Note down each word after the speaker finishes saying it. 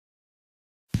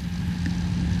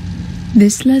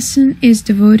This lesson is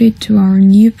devoted to our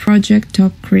new project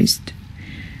TopCryst.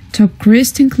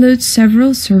 TopCryst includes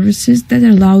several services that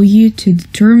allow you to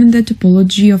determine the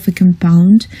topology of a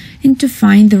compound and to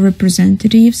find the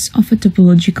representatives of a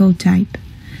topological type.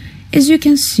 As you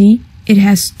can see, it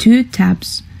has two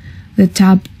tabs. The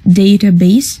tab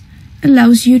Database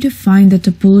allows you to find the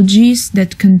topologies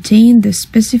that contain the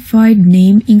specified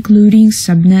name including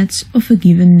subnets of a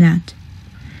given net.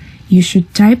 You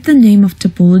should type the name of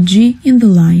topology in the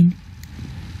line.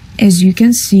 As you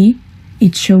can see,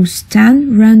 it shows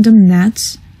 10 random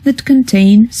nets that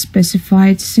contain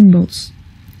specified symbols.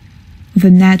 The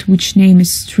net which name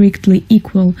is strictly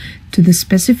equal to the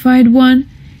specified one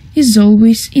is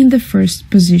always in the first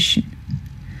position.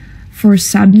 For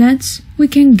subnets, we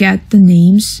can get the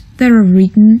names that are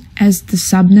written as the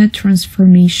subnet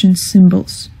transformation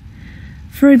symbols.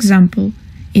 For example,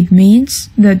 it means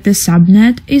that the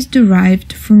subnet is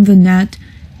derived from the net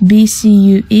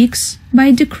BCUX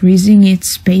by decreasing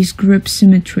its space group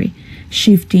symmetry,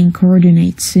 shifting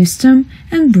coordinate system,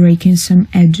 and breaking some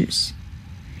edges.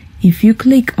 If you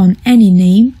click on any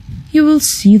name, you will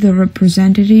see the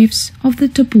representatives of the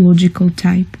topological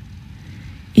type.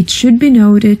 It should be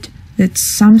noted that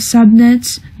some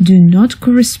subnets do not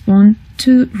correspond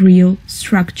to real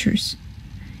structures.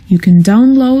 You can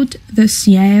download the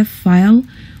CIF file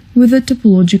with the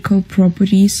topological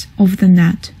properties of the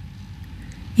net.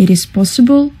 It is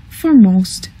possible for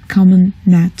most common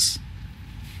nets.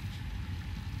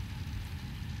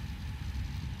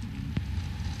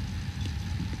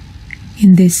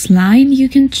 In this line, you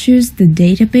can choose the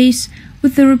database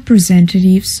with the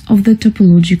representatives of the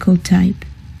topological type.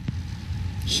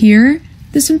 Here,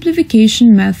 the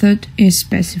simplification method is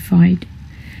specified.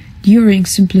 During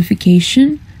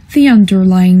simplification, the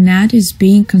underlying net is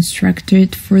being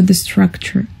constructed for the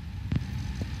structure.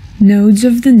 Nodes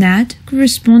of the net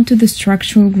correspond to the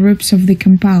structural groups of the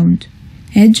compound.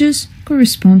 Edges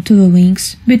correspond to the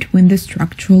links between the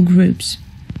structural groups.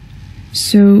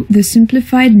 So, the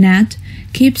simplified net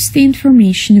keeps the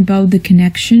information about the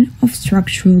connection of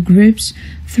structural groups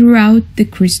throughout the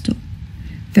crystal.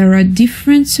 There are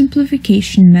different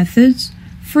simplification methods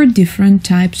for different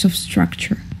types of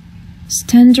structure.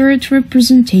 Standard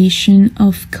representation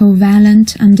of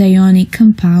covalent anionic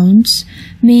compounds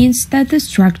means that the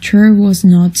structure was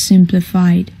not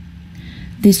simplified.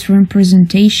 This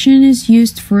representation is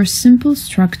used for simple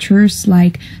structures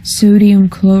like sodium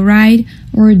chloride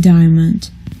or diamond.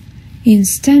 In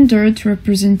standard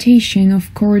representation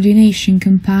of coordination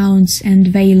compounds and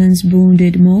valence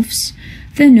bonded MOFs,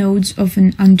 the nodes of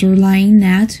an underlying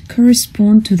net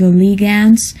correspond to the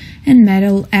ligands and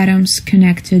metal atoms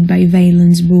connected by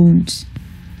valence bonds.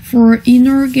 For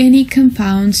inorganic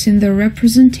compounds in the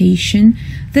representation,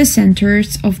 the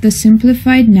centers of the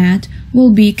simplified net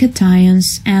will be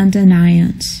cations and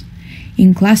anions.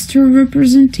 In cluster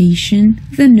representation,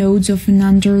 the nodes of an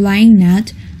underlying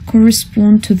net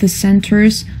correspond to the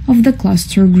centers of the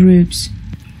cluster groups.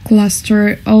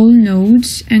 Cluster all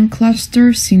nodes and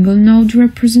cluster single node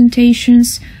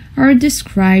representations are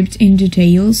described in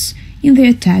details in the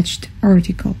attached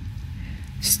article.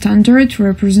 Standard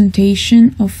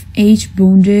representation of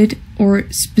H-bonded or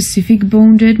specific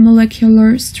bonded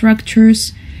molecular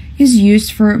structures is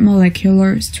used for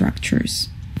molecular structures.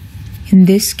 In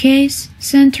this case,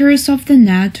 centers of the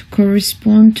net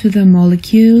correspond to the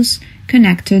molecules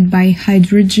connected by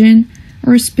hydrogen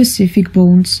or specific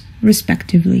bonds,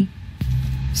 respectively.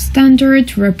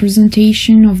 Standard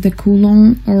representation of the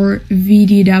Coulomb or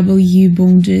VDW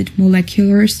bonded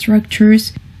molecular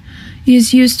structures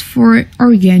is used for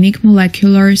organic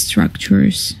molecular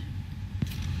structures.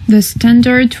 The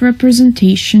standard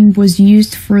representation was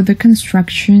used for the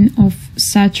construction of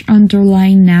such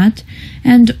underlying net,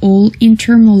 and all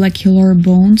intermolecular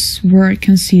bonds were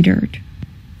considered.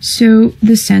 So,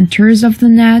 the centers of the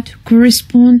net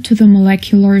correspond to the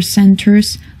molecular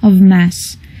centers of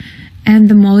mass, and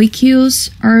the molecules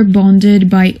are bonded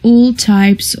by all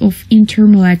types of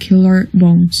intermolecular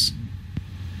bonds.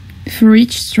 For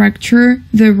each structure,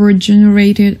 there were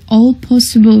generated all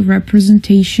possible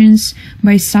representations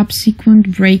by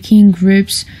subsequent breaking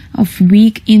groups of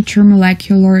weak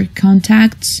intermolecular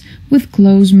contacts with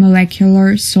close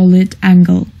molecular solid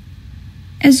angle.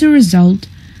 As a result,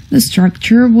 the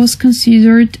structure was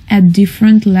considered at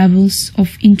different levels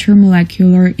of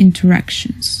intermolecular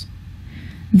interactions.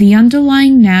 The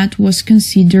underlying net was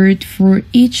considered for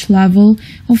each level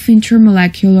of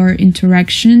intermolecular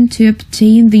interaction to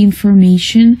obtain the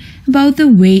information about the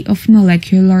way of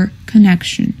molecular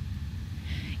connection.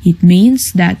 It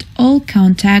means that all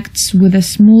contacts with a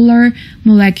smaller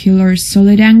molecular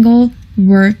solid angle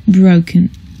were broken.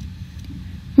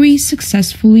 we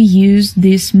successfully used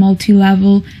this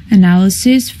multi-level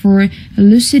analysis for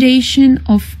elucidation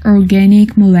of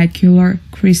organic molecular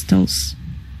crystals.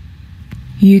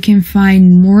 You can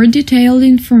find more detailed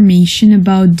information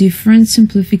about different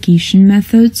simplification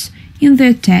methods in the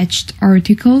attached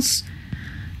articles,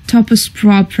 TopCryst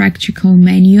Pro Practical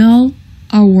Manual,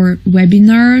 our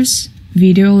webinars,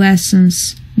 video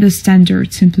lessons, the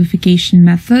standard simplification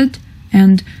method,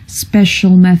 and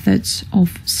special methods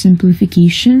of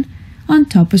simplification on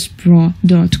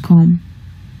topcrystpro.com.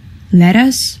 Let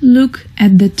us look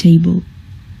at the table.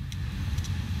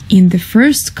 In the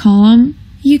first column,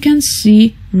 you can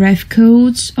see ref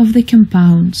codes of the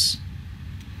compounds.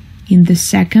 In the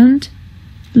second,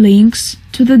 links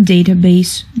to the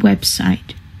database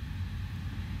website.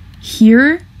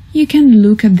 Here, you can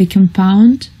look at the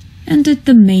compound and at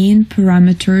the main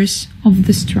parameters of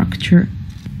the structure.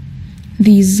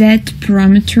 The Z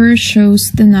parameter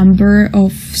shows the number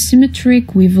of symmetry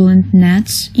equivalent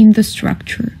nets in the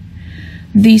structure.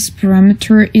 This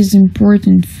parameter is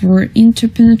important for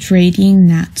interpenetrating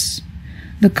nets.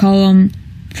 The column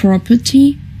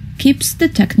Property keeps the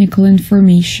technical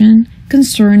information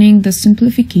concerning the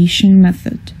simplification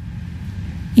method.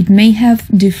 It may have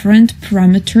different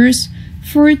parameters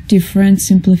for different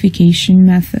simplification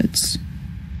methods.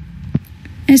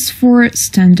 As for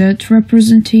standard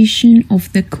representation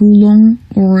of the Coulomb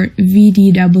or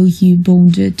VDW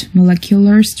bonded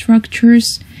molecular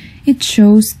structures, it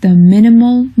shows the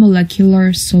minimal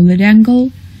molecular solid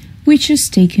angle, which is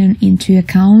taken into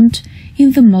account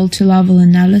in the multi-level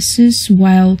analysis,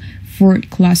 while for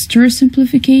cluster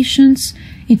simplifications,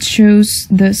 it shows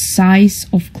the size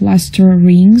of cluster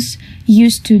rings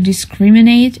used to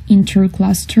discriminate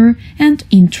intercluster and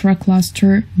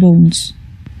intracluster bonds.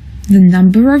 The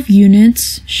number of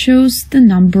units shows the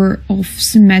number of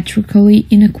symmetrically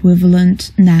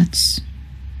inequivalent nets.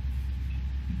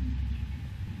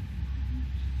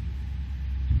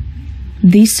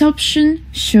 This option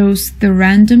shows the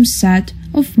random set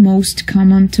of most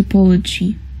common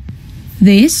topology.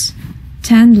 This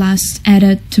 10 last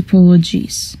added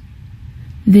topologies.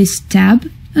 This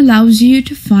tab allows you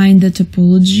to find the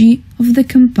topology of the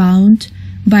compound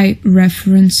by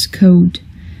reference code.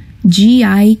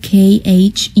 GIKHEN.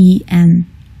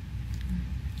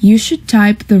 You should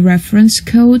type the reference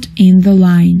code in the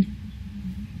line.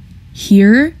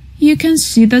 Here you can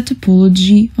see the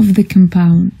topology of the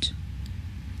compound.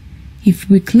 If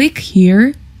we click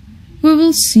here, we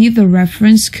will see the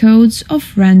reference codes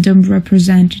of random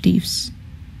representatives.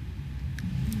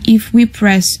 If we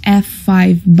press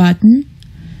F5 button,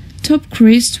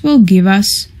 TopCryst will give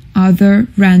us other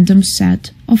random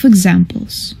set of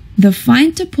examples. The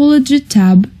Find Topology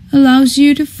tab allows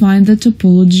you to find the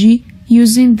topology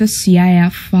using the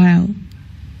CIF file.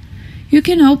 You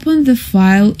can open the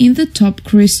file in the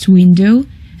TopCryst window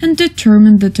and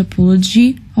determine the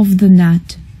topology of the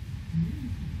net.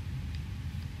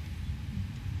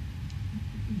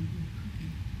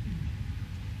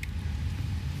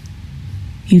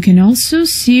 You can also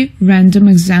see random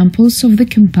examples of the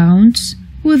compounds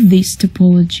with this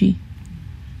topology.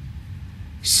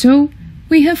 So,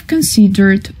 we have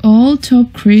considered all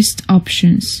TopCryst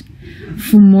options.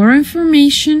 For more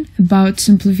information about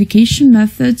simplification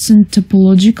methods and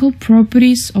topological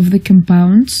properties of the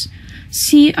compounds,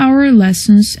 see our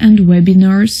lessons and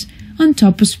webinars on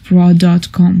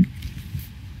topcrystpro.com.